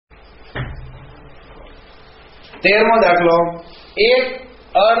13મો દાખલો, એક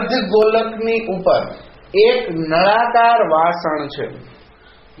અર્ધગોલકની ઉપર એક નળાકાર વાસણ છે,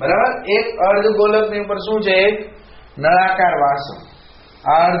 બરાબર? એક અર્ધગોલકની ઉપર શું છે? એક નળાકાર વાસણ,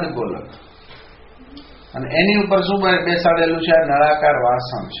 અર્ધગોલક, અને એની ઉપર શું બેસાડેલું છે? નળાકાર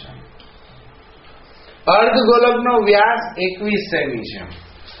વાસણ છે. અર્ધગોલકનો વ્યાસ 21 સેમી છે.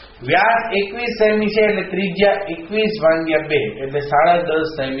 વ્યાસ 21 સેમી છે એટલે ત્રિજ્યા 21/2 એટલે 10.5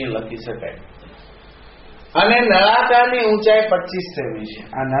 સેમી લખી શકાય. અને નળાકારની ઊંચાઈ 25 સેમી છે.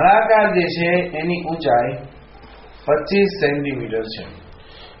 આ નળાકાર જે છે એની ઊંચાઈ 25 સેન્ટીમીટર છે.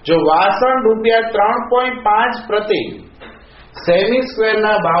 જો વાસણ ₹3.5 પ્રતિ સેમી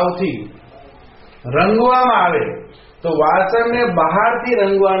સ્ક્વેરના ભાવથી રંગવામાં આવે તો વાસણને બહારથી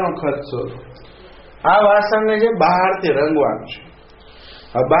રંગવાનો ખર્ચ શોધો. આ વાસણને જે બહારથી રંગવાનું છે,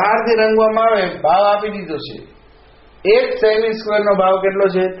 હવે બહારથી રંગવામાં આવે, ભાવ આપી દીધો છે. 1 સેમી સ્ક્વેરનો ભાવ કેટલો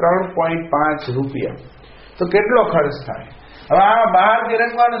છે? ₹3.5. તો કેટલો ખર્ચ થાય? હવે આ બહારથી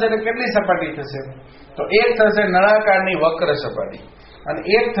રંગવાનું છે એટલે કેટલી સપાટી થશે? તો એક થશે નળાકારની વક્ર સપાટી અને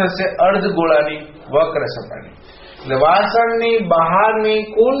એક થશે અર્ધગોળાની વક્ર સપાટી. એટલે વાસણની બહારની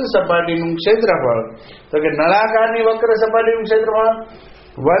કુલ સપાટીનું ક્ષેત્રફળ, તો કે નળાકારની વક્ર સપાટીનું ક્ષેત્રફળ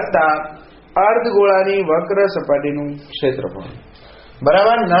વત્તા અર્ધગોળાની વક્ર સપાટીનું ક્ષેત્રફળ,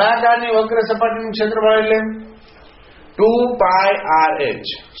 બરાબર? નળાકારની વક્ર સપાટીનું ક્ષેત્રફળ એટલે 2πRh.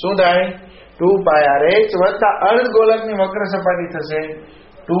 શું થાય? 2πRh વત્તા અર્ધગોલકની વક્ર સપાટી થશે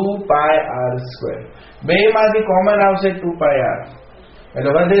 2πr². બે માંથી કોમન આવશે 2πr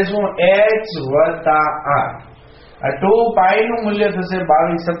એટલે વધે શું? h વત્તા r. આ 2π નું મૂલ્ય થશે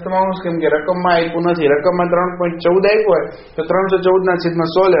 22/7, કેમ કે રકમમાં આપ્યું નથી. રકમમાં 3.14 આપ્યું હોય તો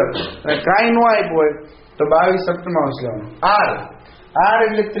 314/100 લેવાનું, અને કાંઈ નું આપ્યું હોય તો 22/7 લેવાનું. r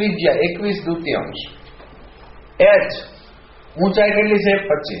એટલે ત્રિજ્યા 21/2, h ઊંચાઈ કેટલી છે?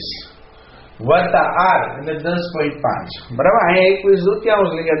 25 વત્તા r એટલે 10.5, બરાબર? અહીંયા 21/2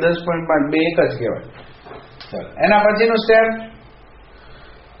 એટલે કે 10.5, બે એક જ કહેવાય. ચાલો, એના પછીનું સ્ટેપ,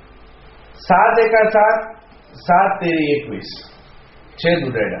 7 × 7 7 તેરી 21 છેદ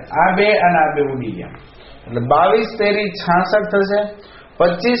ઉડાડ્યા. આ બે અને આ બે ઉડી ગયા એટલે 22 તેરી 66 થશે.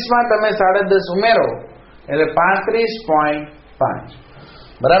 25 માં તમે 10.5 ઉમેરો એટલે 35.5,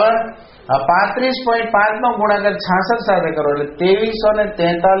 બરાબર? આ 35.5 નો ગુણાકાર 66 સાથે કરો એટલે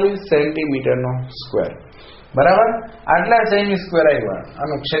 2343 સેન્ટીમીટરનો સ્ક્વેર, બરાબર? આટલા સેમી સ્ક્વેર આવ્યા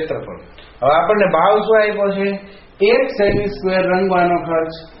આનું ક્ષેત્રફળ. હવે આપણને ભાવ શું આપ્યો છે? 1 સેમી સ્ક્વેર રંગવાનો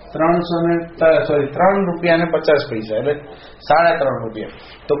ખર્ચ ₹3.50 એટલે ₹3.5.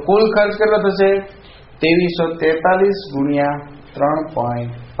 તો કુલ ખર્ચ કેટલો થશે? 2343 ગુણ્યા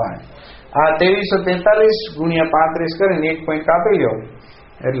 3.5. આ 2343 ગુણ્યા 35 કરીને 1 પોઈન્ટ કાપી લો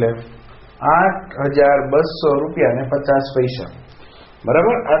એટલે ₹8,200.50,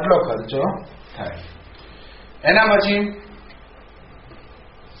 બરાબર? આટલો ખર્ચો થાય. એના પછી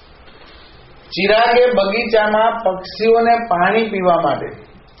ચિરાગે બગીચામાં પક્ષીઓને પાણી પીવા માટે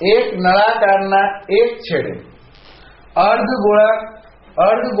એક નળાકારના એક છેડે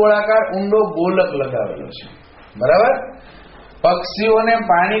અર્ધગોળાકાર ઊંડો ગોલક લગાવેલો છે, બરાબર? પક્ષીઓને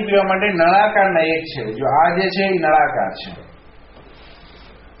પાણી પીવા માટે નળાકારના એક છેડે, જો આ જે છે એ નળાકાર છે,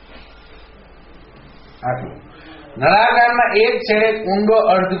 આટલું નળાકારના એક છેડે ઊંડો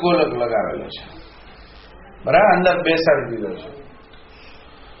અર્ધગોલક લગાવેલો છે, બરાબર? અંદર બેસાડી દીધો છે.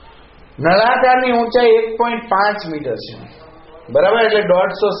 નળાકારની ઊંચાઈ 1.5 મીટર છે, બરાબર? એટલે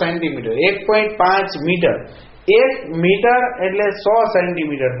 150 સેન્ટીમીટર. 1.5 મીટર, 1 મીટર એટલે 100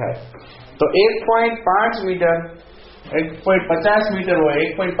 સેન્ટીમીટર થાય. તો 1.5 મીટર 1.50 મીટર હોય,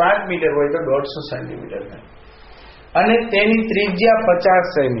 1.5 મીટર હોય તો 150 સેન્ટીમીટર થાય. અને તેની ત્રિજ્યા 50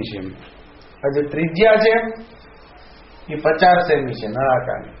 સેમી છે. આ જે ત્રિજ્યા છે એ 50 સેમી છે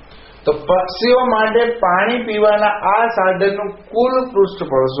નળાકારની. તો પક્ષીઓ માટે પાણી પીવાના આ સાધનનું કુલ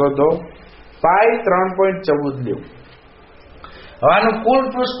પૃષ્ઠફળ શોધો. પાઈ 3.14 લ્યો. હવે આનું કુલ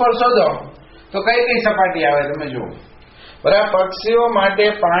પૃષ્ઠફળ શોધો તો કઈ કઈ સપાટી આવે તમે જુઓ, બરાબર? પક્ષીઓ માટે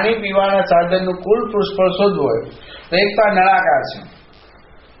પાણી પીવાના સાધનનું કુલ પૃષ્ઠફળ શોધવું હોય તો એક તો નળાકાર છે,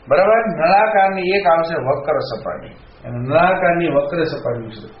 બરાબર? નળાકારની એક આવશે વક્ર સપાટી, નળાકારની વક્ર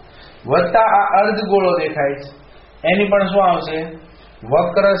સપાટી છે, વત્તા આ અર્ધગોળો દેખાય છે એની પણ શું આવશે?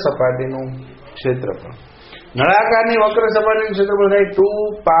 વક્ર સપાટીનું ક્ષેત્રફળ. નળાકારની વક્ર સપાટીનું ક્ષેત્રફળ થાય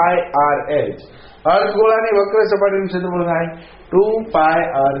 2πRh. અર્ધગોળાની વક્ર સપાટીનું ક્ષેત્રફળ થાય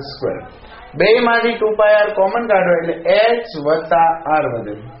 2πr². બે માંથી 2πr કોમન કાઢો એટલે h વત્તા r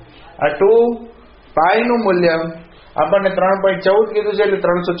વધે. આ 2π નું મૂલ્ય આપણને 3.14 કીધું છે એટલે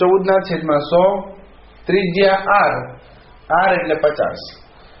 314/100, ત્રિજ્યા r એટલે 50,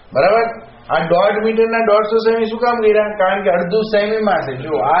 બરાબર? આ 1.5 મીટરના 150 સેમી શું કામ કર્યા? કારણ કે અડધું સેમીમાં છે.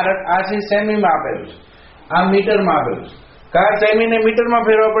 જો આ છે સેમીમાં આપેલું છે, આ મીટરમાં આપેલું છે. કા સેમીને મીટરમાં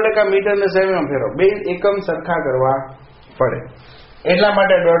ફેરવવા પડે, કા મીટરને સેમીમાં ફેરવવા, બે એકમ સરખા કરવા પડે, એટલા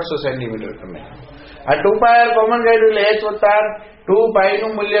માટે 150 સેન્ટીમીટર તમે. આ 2πr કોમન કાઢ્યું એટલે h વત્તા r. 2π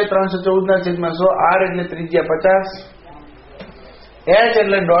નું મૂલ્ય 314/100, r એટલે ત્રિજ્યા 50, h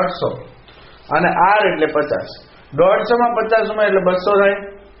એટલે 150 અને r એટલે 50. 150 માં 50 માં એટલે 200 થાય.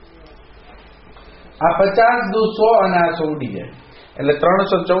 આ 50 દુ 100 અને આ 100 ઉડી જાય એટલે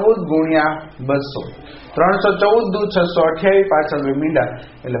 314 ગુણ્યા 200. 314 દુ 628, પાછળ મીંડા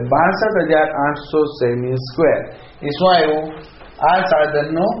એટલે 62,800 સેમી સ્ક્વેર. એ શું આવ્યું? આ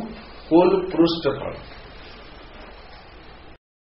સાધનનું કુલ પૃષ્ઠફળ.